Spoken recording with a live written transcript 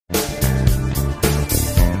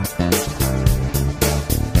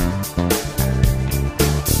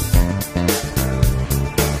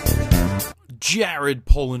Jared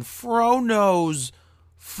pulling Photos.com,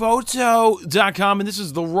 and this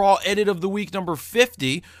is the raw edit of the week number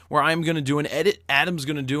 50, where I'm going to do an edit, Adam's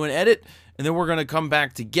going to do an edit, and then we're going to come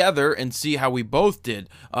back together and see how we both did.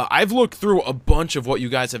 I've looked through a bunch of what you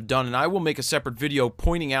guys have done, and I will make a separate video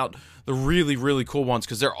pointing out the really, really cool ones,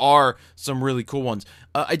 because there are some really cool ones.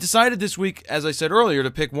 I decided this week, as I said earlier,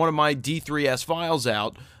 to pick one of my D3s files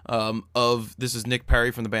out this is Nick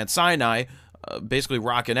Perry from the band Sinai, basically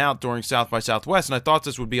rocking out during South by Southwest, and I thought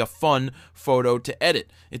this would be a fun photo to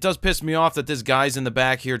edit. It does piss me off that this guy's in the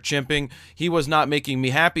back here chimping. He was not making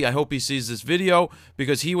me happy. I hope he sees this video,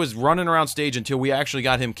 because he was running around stage until we actually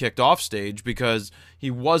got him kicked off stage, because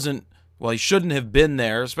he wasn't, well, he shouldn't have been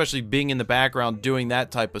there, especially being in the background doing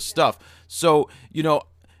that type of stuff. So, you know,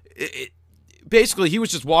 basically, he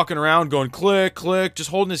was just walking around going click, click,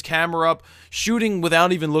 just holding his camera up, shooting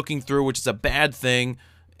without even looking through, which is a bad thing.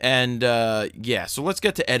 And, yeah, so let's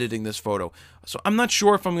get to editing this photo. So I'm not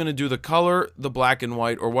sure if I'm going to do the color, the black and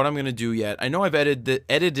white, or what I'm going to do yet. I know I've edited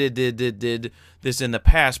this in the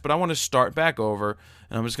past, but I want to start back over,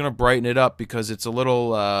 and I'm just going to brighten it up because it's a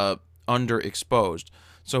little underexposed.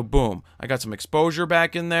 So, boom. I got some exposure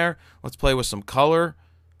back in there. Let's play with some color.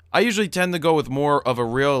 I usually tend to go with more of a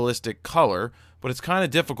realistic color, but it's kind of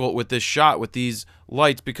difficult with this shot with these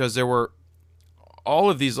lights because there were all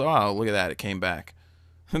of these... Oh, look at that. It came back.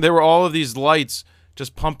 There were all of these lights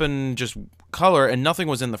just pumping just color, and nothing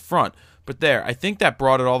was in the front. But there, I think that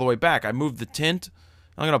brought it all the way back. I moved the tint.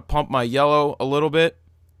 I'm going to pump my yellow a little bit.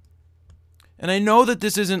 And I know that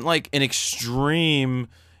this isn't like an extreme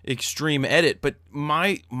edit, but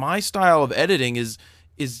my style of editing is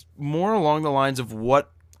more along the lines of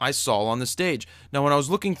what I saw on the stage. Now, when I was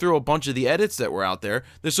looking through a bunch of the edits that were out there,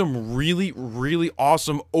 there's some really, really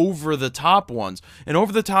awesome over-the-top ones. And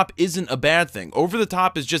over-the-top isn't a bad thing.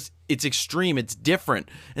 Over-the-top is just, it's extreme, it's different.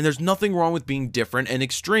 And there's nothing wrong with being different and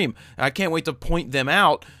extreme. And I can't wait to point them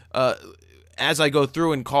out as I go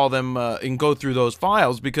through and call them, and go through those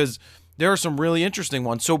files, because there are some really interesting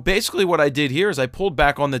ones. So basically what I did here is I pulled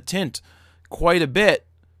back on the tint quite a bit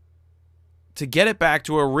to get it back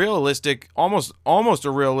to a realistic, almost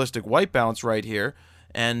a realistic white balance right here.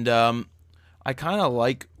 And I kind of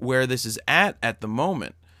like where this is at the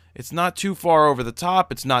moment. It's not too far over the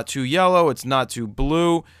top. It's not too yellow. It's not too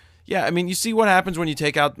blue. Yeah, I mean, you see what happens when you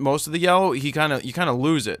take out most of the yellow? You kind of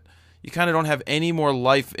lose it. You kind of don't have any more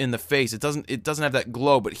life in the face. It doesn't have that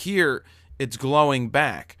glow, but here it's glowing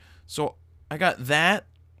back. So I got that.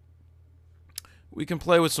 We can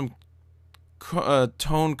play with some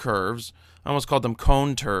tone curves. I almost called them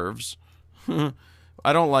cone turves.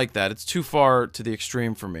 I don't like that. It's too far to the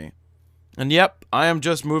extreme for me. And yep, I am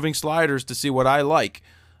just moving sliders to see what I like.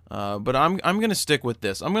 But I'm going to stick with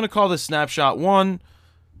this. I'm going to call this snapshot 1,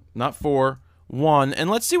 not 4, 1. And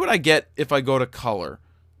let's see what I get if I go to color.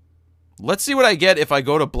 Let's see what I get if I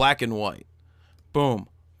go to black and white. Boom.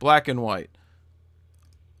 Black and white.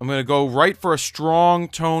 I'm going to go right for a strong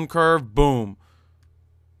tone curve. Boom.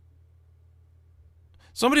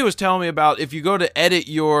 Somebody was telling me about if you go to edit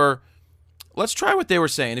your... Let's try what they were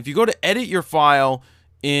saying. If you go to edit your file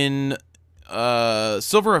in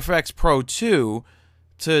Silver FX Pro 2,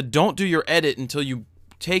 don't do your edit until you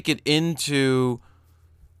take it into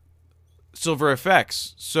Silver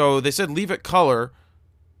FX. So they said leave it color,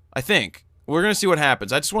 I think. We're going to see what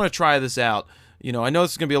happens. I just want to try this out. You know, I know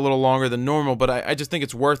this is going to be a little longer than normal, but I just think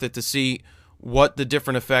it's worth it to see what the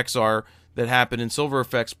different effects are that happen in Silver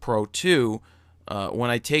FX Pro 2 when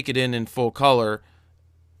I take it in full color,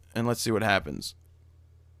 and let's see what happens.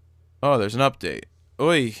 Oh, there's an update.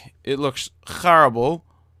 Oy, it looks horrible.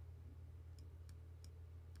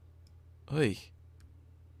 Oy.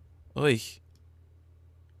 Oy.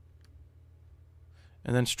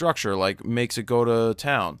 And then structure, like, makes it go to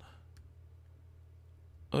town.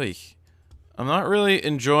 Oy. I'm not really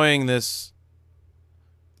enjoying this.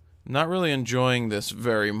 Not really enjoying this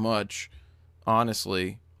very much,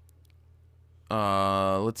 honestly.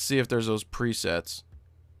 Let's see if there's those presets.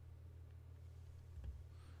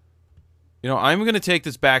 You know, I'm going to take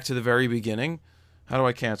this back to the very beginning. How do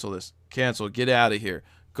I cancel this? Cancel. Get out of here.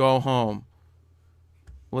 Go home.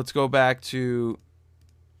 Let's go back to...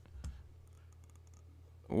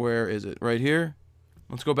 Where is it? Right here?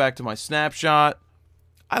 Let's go back to my snapshot.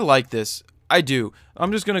 I like this. I do.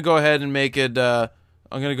 I'm just going to go ahead and make it... I'm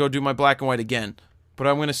going to go do my black and white again. But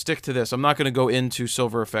I'm going to stick to this. I'm not going to go into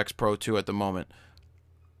Silver FX Pro 2 at the moment.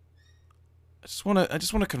 I just want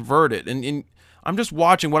to convert it. And I'm just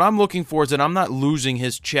watching. What I'm looking for is that I'm not losing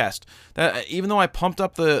his chest. That even though I pumped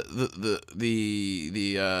up the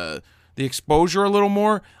the exposure a little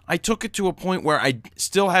more, I took it to a point where I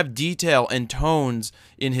still have detail and tones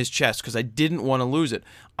in his chest because I didn't want to lose it.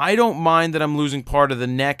 I don't mind that I'm losing part of the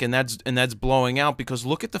neck and that's blowing out, because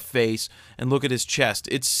look at the face and look at his chest.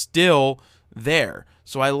 It's still there.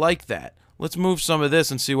 So I like that. Let's move some of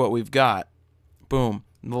this and see what we've got. Boom.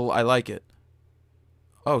 I like it.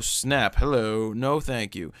 Oh, snap. Hello. No,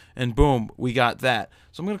 thank you. And boom, we got that.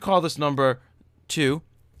 So I'm going to call this number 2,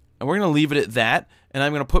 and we're going to leave it at that. And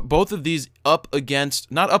I'm going to put both of these up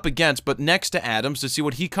against, not up against, but next to Adam's to see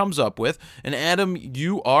what he comes up with. And Adam,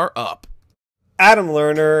 you are up. Adam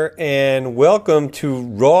Lerner, and welcome to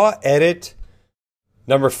Raw Edit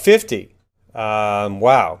number 50.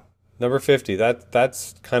 Wow. Number 50.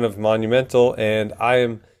 That's kind of monumental, and I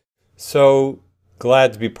am so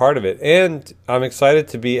glad to be part of it. And I'm excited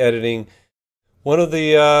to be editing one of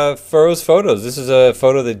the Furrow's photos. This is a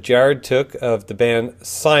photo that Jared took of the band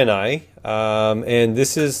Sinai. And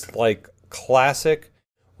this is like classic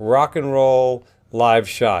rock and roll live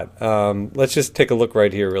shot. Let's just take a look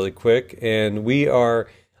right here really quick. And we are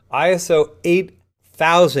ISO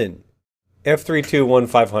 8000 f3.2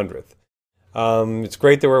 1/500th. It's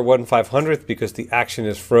great that we're at 1/500th because the action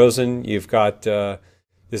is frozen. You've got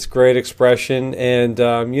this great expression, and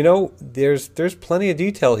you know, there's plenty of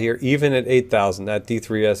detail here, even at 8000. That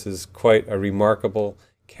D3s is quite a remarkable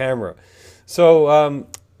camera. So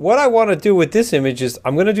what I want to do with this image is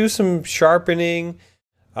I'm going to do some sharpening.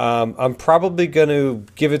 I'm probably going to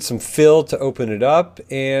give it some fill to open it up,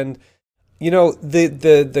 and you know,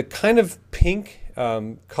 the kind of pink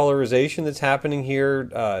colorization that's happening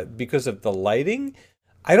here because of the lighting,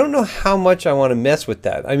 I don't know how much I want to mess with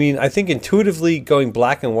that. I mean, I think intuitively going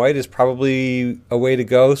black and white is probably a way to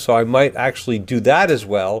go, so I might actually do that as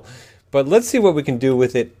well. But let's see what we can do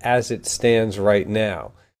with it as it stands right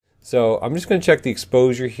now. So I'm just going to check the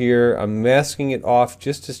exposure here. I'm masking it off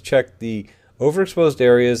just to check the overexposed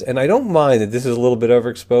areas, and I don't mind that this is a little bit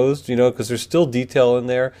overexposed, you know, because there's still detail in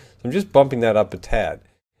there. So I'm just bumping that up a tad.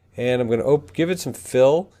 And I'm going to give it some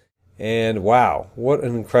fill. And wow, what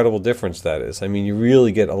an incredible difference that is. I mean, you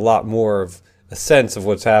really get a lot more of a sense of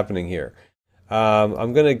what's happening here.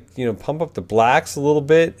 I'm going to, you know, pump up the blacks a little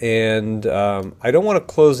bit, and I don't want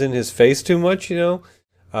to close in his face too much, you know.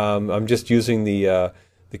 I'm just using the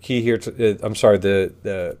key here,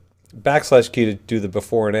 the backslash key to do the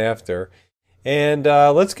before and after. And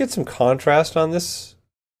let's get some contrast on this.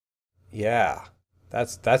 Yeah,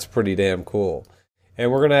 that's pretty damn cool. And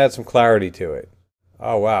we're going to add some clarity to it.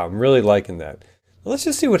 Oh, wow. I'm really liking that. Let's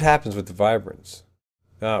just see what happens with the vibrance.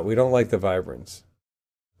 We don't like the vibrance.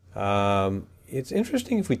 It's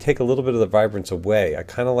interesting if we take a little bit of the vibrance away. I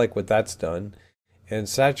kind of like what that's done. And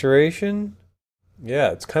saturation, yeah,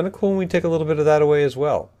 it's kind of cool when we take a little bit of that away as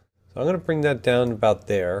well. So I'm going to bring that down about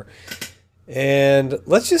there. And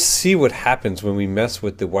let's just see what happens when we mess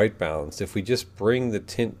with the white balance. If we just bring the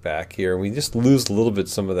tint back here and we just lose a little bit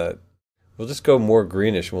some of that, we'll just go more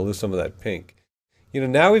greenish and we'll lose some of that pink. You know,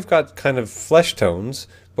 now we've got kind of flesh tones,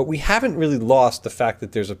 but we haven't really lost the fact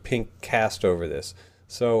that there's a pink cast over this.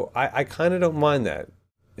 So I kind of don't mind that.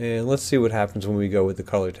 And let's see what happens when we go with the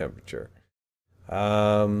color temperature.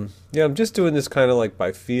 Yeah, I'm just doing this kind of like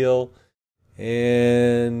by feel.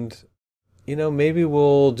 And, you know, maybe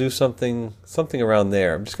we'll do something around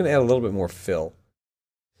there. I'm just going to add a little bit more fill.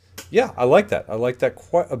 Yeah, I like that. I like that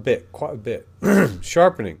quite a bit.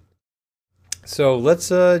 Sharpening. So let's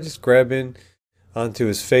just grab in onto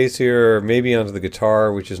his face here, or maybe onto the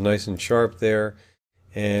guitar, which is nice and sharp there,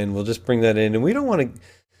 and we'll just bring that in. And we don't want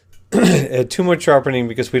to add too much sharpening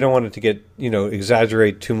because we don't want it to get, you know,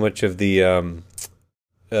 exaggerate too much of the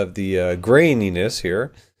graininess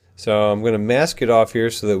here. So I'm going to mask it off here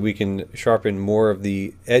so that we can sharpen more of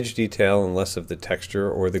the edge detail and less of the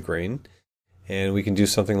texture or the grain, and we can do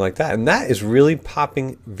something like that. And that is really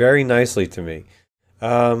popping very nicely to me.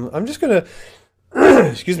 I'm just going to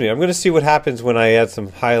excuse me, I'm going to see what happens when I add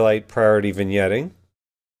some highlight priority vignetting.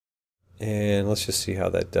 And let's just see how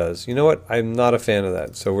that does. You know what? I'm not a fan of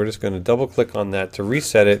that. So we're just going to double click on that to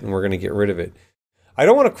reset it, and we're going to get rid of it. I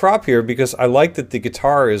don't want to crop here because I like that the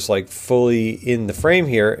guitar is like fully in the frame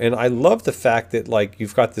here. And I love the fact that like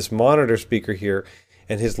you've got this monitor speaker here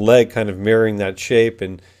and his leg kind of mirroring that shape.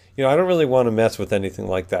 And, you know, I don't really want to mess with anything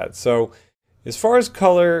like that. So as far as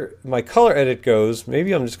color, my color edit goes,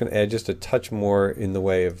 maybe I'm just going to add just a touch more in the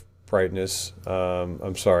way of brightness.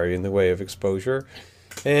 I'm sorry, in the way of exposure.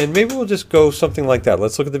 And maybe we'll just go something like that.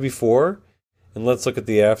 Let's look at the before and let's look at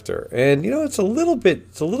the after. And you know, it's a little bit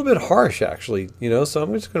harsh actually, you know, so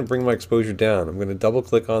I'm just going to bring my exposure down. I'm going to double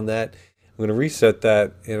click on that. I'm going to reset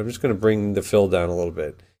that, and I'm just going to bring the fill down a little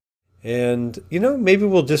bit. And, you know, maybe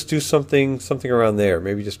we'll just do something around there.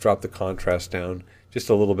 Maybe just drop the contrast down just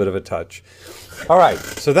a little bit of a touch. All right,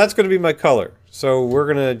 so that's going to be my color. So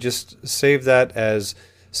we're going to just save that as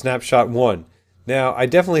snapshot 1. Now, I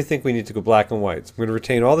definitely think we need to go black and white. So I'm going to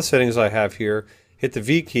retain all the settings I have here, hit the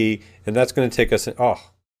V key, and that's going to take us,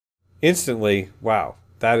 instantly, wow,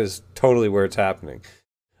 that is totally where it's happening.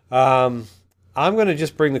 I'm going to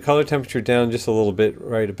just bring the color temperature down just a little bit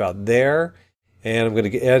right about there. And I'm going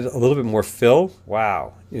to add a little bit more fill.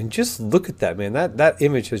 Wow. And just look at that, man. That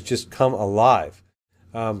image has just come alive.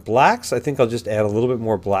 Blacks, I think I'll just add a little bit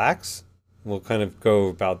more blacks. We'll kind of go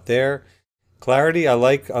about there. Clarity, I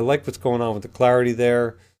like what's going on with the clarity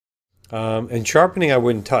there. And sharpening, I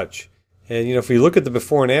wouldn't touch. And, you know, if we look at the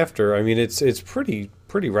before and after, I mean, it's pretty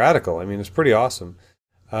radical. I mean, it's pretty awesome.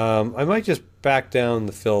 I might just back down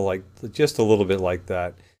the fill like just a little bit like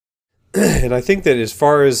that. And I think that as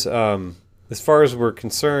far as we're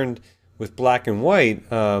concerned with black and white,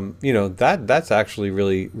 you know, that's actually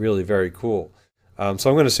really very cool. So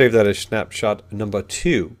I'm going to save that as snapshot number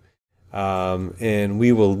 2, and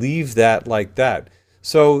we will leave that like that.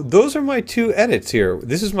 So those are my 2 edits here.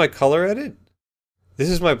 This is my color edit. This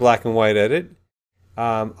is my black and white edit.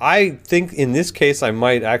 I think in this case I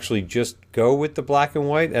might actually just go with the black and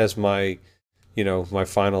white as my, you know, my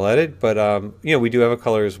final edit. But you know, we do have a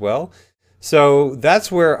color as well. So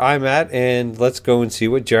that's where I'm at, and let's go and see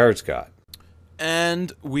what Jared's got.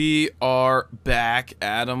 And we are back.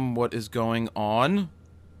 Adam, what is going on?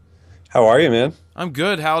 How are you, man? I'm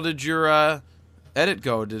good. How did your edit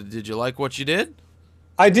go? Did you like what you did?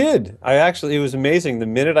 I did. It was amazing. The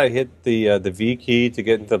minute I hit the V key to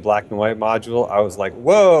get into the black and white module, I was like,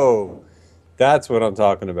 whoa, that's what I'm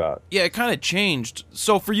talking about. Yeah, it kind of changed.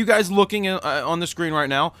 So for you guys looking on the screen right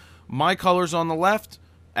now, my color's on the left,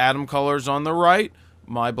 Adam color's on the right,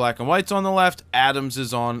 my black and white's on the left, Adam's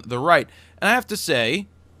is on the right. And I have to say,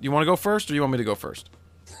 you want to go first or you want me to go first?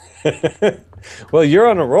 Well, you're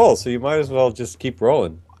on a roll, so you might as well just keep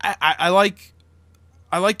rolling. I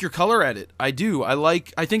like your color edit. I do.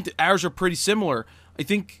 I think that ours are pretty similar. I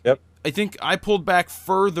think I pulled back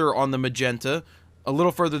further on the magenta, a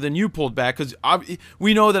little further than you pulled back, because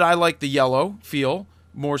we know that I like the yellow feel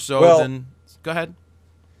more so than... Go ahead.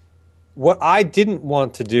 What I didn't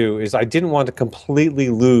want to do is I didn't want to completely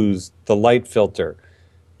lose the light filter,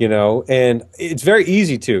 you know, and it's very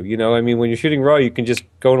easy to, you know, I mean, when you're shooting RAW, you can just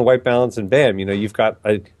go into white balance and bam, you know, you've got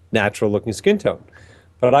a natural looking skin tone.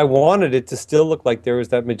 But I wanted it to still look like there was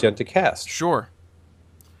that magenta cast. Sure.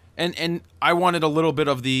 And I wanted a little bit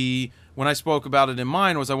of the, when I spoke about it in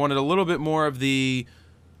mine, I wanted a little bit more of the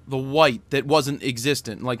white that wasn't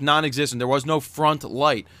existent, like non-existent. There was no front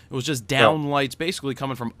light. It was just down lights basically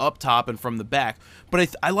coming from up top and from the back.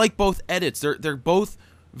 But I like both edits. They're both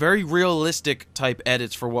very realistic type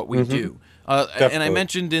edits for what we do. And I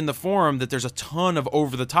mentioned in the forum that there's a ton of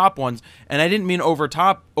over-the-top ones, and I didn't mean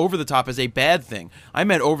over-the-top as a bad thing. I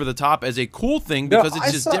meant over-the-top as a cool thing because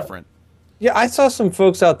it's just different. Yeah, I saw some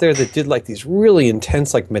folks out there that did like these really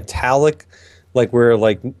intense, like metallic, like where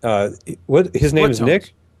like what his name is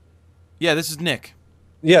Nick. Yeah, this is Nick.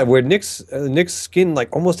 Yeah, where Nick's skin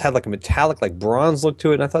like almost had like a metallic, like bronze look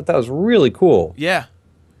to it, and I thought that was really cool. Yeah.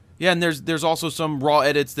 Yeah, and there's also some raw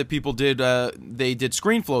edits that people did. They did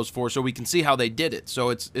screen flows for, so we can see how they did it. So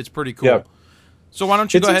it's pretty cool. Yeah. So why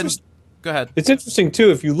don't you go ahead? Go ahead. It's interesting too.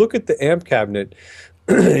 If you look at the amp cabinet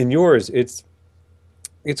in yours, it's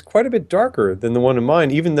quite a bit darker than the one in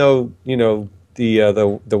mine. Even though you know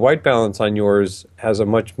the white balance on yours has a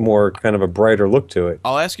much more kind of a brighter look to it.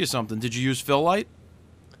 I'll ask you something. Did you use fill light?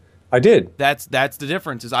 I did. That's the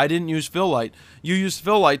difference. Is I didn't use fill light. You used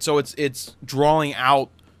fill light, so it's drawing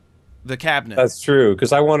out the cabinet. That's true,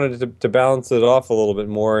 because I wanted to balance it off a little bit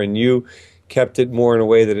more, and you kept it more in a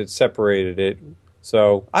way that it separated it.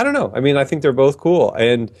 So I don't know. I mean, I think they're both cool.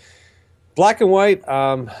 And black and white,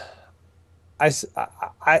 I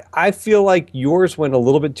feel like yours went a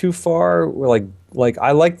little bit too far. Like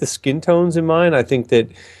I like the skin tones in mine. I think that,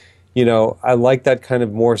 you know, I like that kind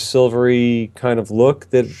of more silvery kind of look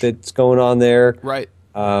that's going on there. Right.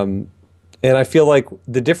 And I feel like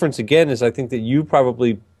the difference again is I think that you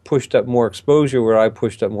probably pushed up more exposure where I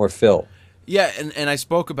pushed up more fill. Yeah, and I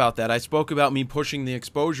spoke about that. I spoke about me pushing the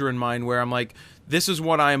exposure in mine where I'm like, this is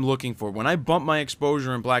what I am looking for. When I bump my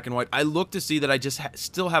exposure in black and white, I look to see that I just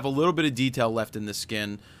still have a little bit of detail left in the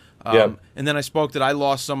skin. And then I spoke that I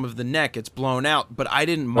lost some of the neck. It's blown out, but I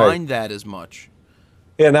didn't mind that as much.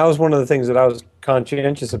 Yeah, and that was one of the things that I was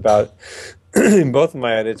conscientious about in both of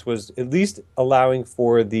my edits was at least allowing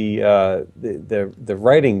for the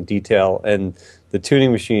writing detail and the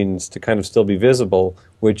tuning machines to kind of still be visible,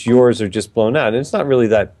 which yours are just blown out. And it's not really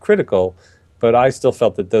that critical, but I still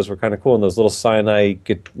felt that those were kind of cool. And those little cyanide,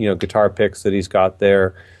 guitar picks that he's got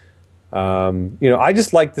there. I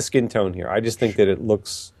just like the skin tone here. I just think that it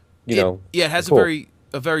looks, yeah, it has cool.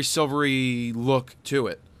 a very silvery look to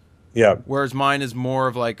it. Yeah. Whereas mine is more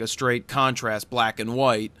of like a straight contrast, black and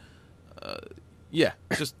white. Yeah,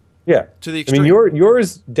 just to the extreme. I mean,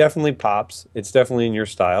 yours definitely pops. It's definitely in your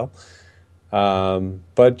style.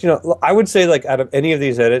 But I would say like out of any of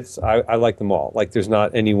these edits, I like them all. Like, there's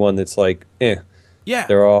not any one that's like, eh. Yeah,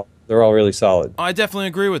 they're all really solid. I definitely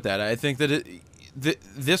agree with that. I think that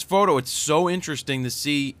this photo, it's so interesting to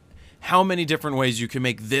see how many different ways you can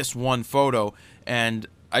make this one photo, and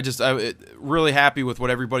I'm really happy with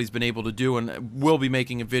what everybody's been able to do, and we'll be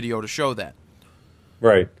making a video to show that.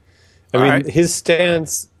 Right. I mean, his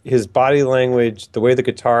stance, his body language, the way the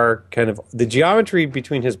guitar the geometry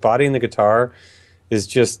between his body and the guitar is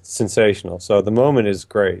just sensational. So the moment is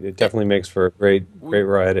great. It definitely makes for a great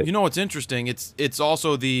raw edit. You know what's interesting? It's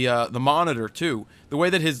also the monitor too. The way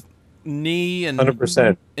that his knee and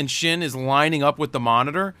 100% and shin is lining up with the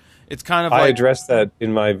monitor. It's kind of I like, addressed that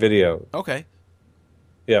in my video. Okay.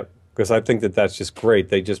 Yeah, because I think that that's just great.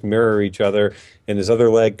 They just mirror each other, and his other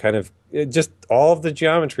leg just all of the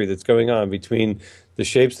geometry that's going on between the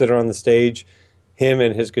shapes that are on the stage, him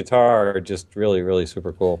and his guitar are just really, really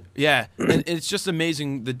super cool. Yeah, and it's just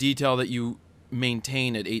amazing the detail that you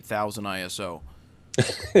maintain at 8,000 ISO.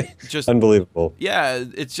 Just unbelievable. Yeah,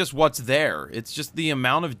 it's just what's there. It's just the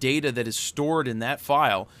amount of data that is stored in that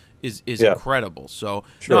file is incredible. So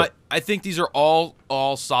sure. No, I think these are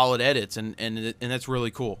all solid edits, and that's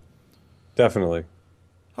really cool. Definitely.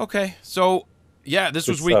 Okay, so yeah, this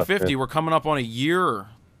was week 50. Man. We're coming up on a year.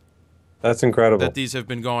 That's incredible. That these have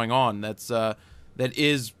been going on. That's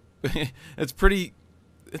it's pretty.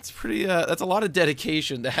 That's a lot of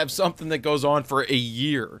dedication to have something that goes on for a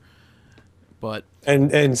year. But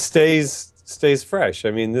and stays fresh.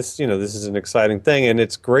 I mean, this is an exciting thing, and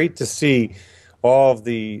it's great to see all of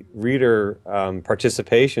the reader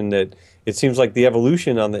participation. That it seems like the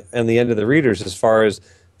evolution on the end of the readers, as far as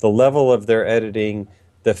the level of their editing,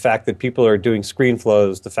 the fact that people are doing screen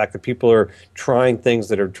flows, the fact that people are trying things,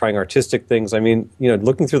 that are trying artistic things. I mean,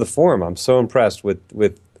 looking through the forum, I'm so impressed with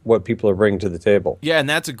what people are bringing to the table. Yeah, and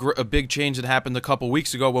that's a big change that happened a couple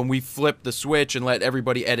weeks ago when we flipped the switch and let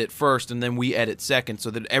everybody edit first and then we edit second, so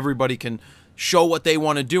that everybody can show what they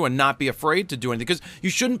want to do and not be afraid to do anything. Because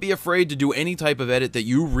you shouldn't be afraid to do any type of edit that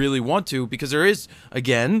you really want to, because there is,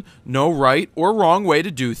 again, no right or wrong way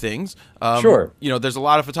to do things. Sure. There's a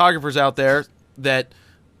lot of photographers out there that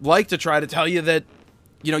like to try to tell you that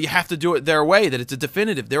you have to do it their way, that it's a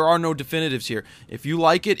definitive. There are no definitives here. If you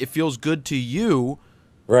like it, it feels good to you,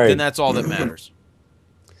 right, then that's all that matters.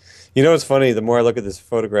 It's funny, the more I look at this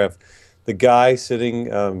photograph, the guy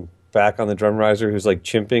sitting back on the drum riser who's like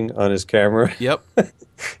chimping on his camera. Yep.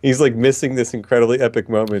 He's like missing this incredibly epic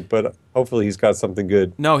moment, but hopefully he's got something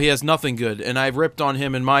good. No, he has nothing good, and I ripped on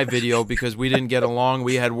him in my video because we didn't get along.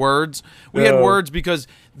 We had words. We had words because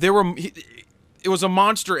it was a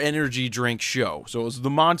Monster energy drink show, so it was the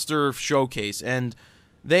Monster showcase, and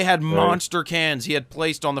they had Monster cans he had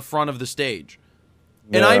placed on the front of the stage.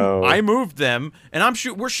 And I moved them, and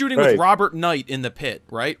we're shooting with Robert Knight in the pit,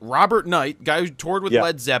 right? Robert Knight, guy who toured with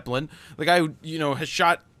Led Zeppelin, the guy who has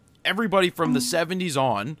shot everybody from the 70s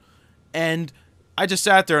on, and I just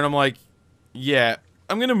sat there and I'm like, yeah,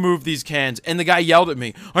 I'm gonna move these cans, and the guy yelled at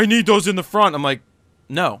me, I need those in the front. I'm like,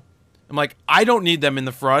 no. I'm like, I don't need them in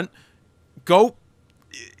the front. Go.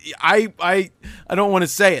 I don't want to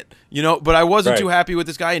say it, but I wasn't too happy with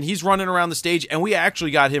this guy, and he's running around the stage, and we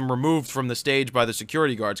actually got him removed from the stage by the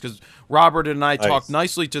security guards, because Robert and I talked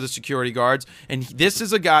nicely to the security guards, and this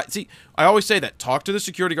is a guy, see, I always say that, talk to the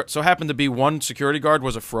security guard. So happened to be one security guard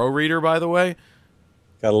was a fro reader, by the way.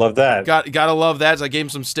 Gotta love that. Gotta love that. So I gave him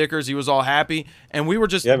some stickers. He was all happy, and we were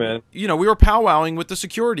just, man. We were powwowing with the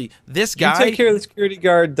security. This guy, you take care of the security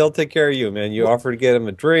guard, they'll take care of you, man. You offer to get him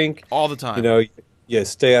a drink all the time. You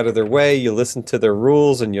stay out of their way, you listen to their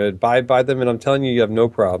rules, and you abide by them, and I'm telling you, you have no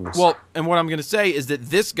problems. Well, and what I'm going to say is that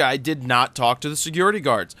this guy did not talk to the security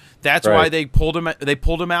guards. That's why they pulled him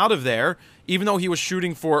out of there, even though he was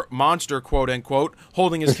shooting for Monster, quote unquote,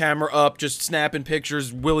 holding his camera up, just snapping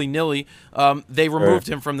pictures willy-nilly. They removed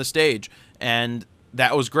him from the stage, and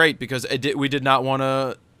that was great, because we did not want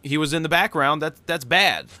to. He was in the background. That's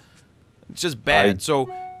bad. It's just bad. So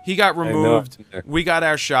he got removed. We got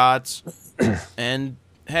our shots. And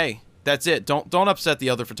hey, that's it. Don't upset the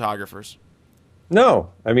other photographers.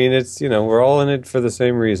 No, I mean, it's, we're all in it for the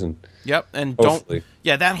same reason. Yep, and Hopefully.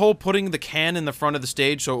 yeah, that whole putting the can in the front of the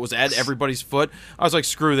stage so it was at everybody's foot, I was like,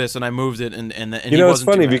 screw this, and I moved it, and It's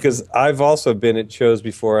funny because I've also been at shows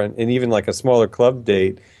before, and even like a smaller club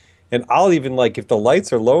date, and I'll even, like, if the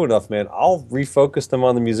lights are low enough, man, I'll refocus them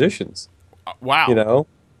on the musicians. Wow.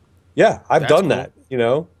 Yeah, I've That's done that,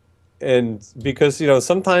 and because,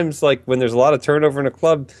 sometimes, like, when there's a lot of turnover in a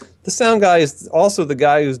club, the sound guy is also the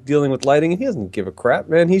guy who's dealing with lighting, and he doesn't give a crap,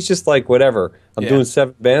 man. He's just like, whatever. I'm doing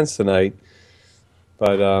 7 bands tonight.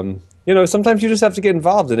 But, sometimes you just have to get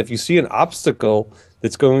involved. And if you see an obstacle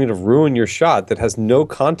that's going to ruin your shot that has no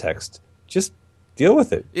context, just deal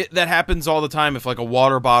with it. That happens all the time if, like, a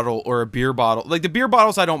water bottle or a beer bottle. Like, the beer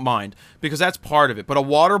bottles I don't mind because that's part of it. But a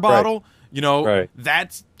water bottle,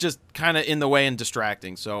 that's just kind of in the way and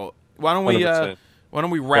distracting. So why don't we 100%. Why don't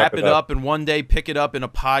we wrap it up and one day pick it up in a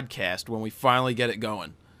podcast when we finally get it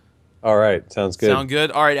going? All right. Sounds good. Sound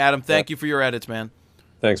good? All right, Adam, thank you for your edits, man.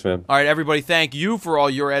 Thanks, man. All right, everybody, thank you for all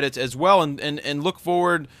your edits as well, and look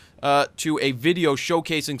forward to a video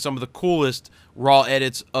showcasing some of the coolest RAW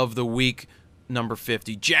edits of the week, number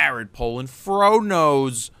 50. Jared Poland,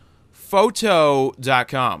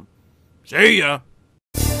 FroKnowsPhoto.com. See ya!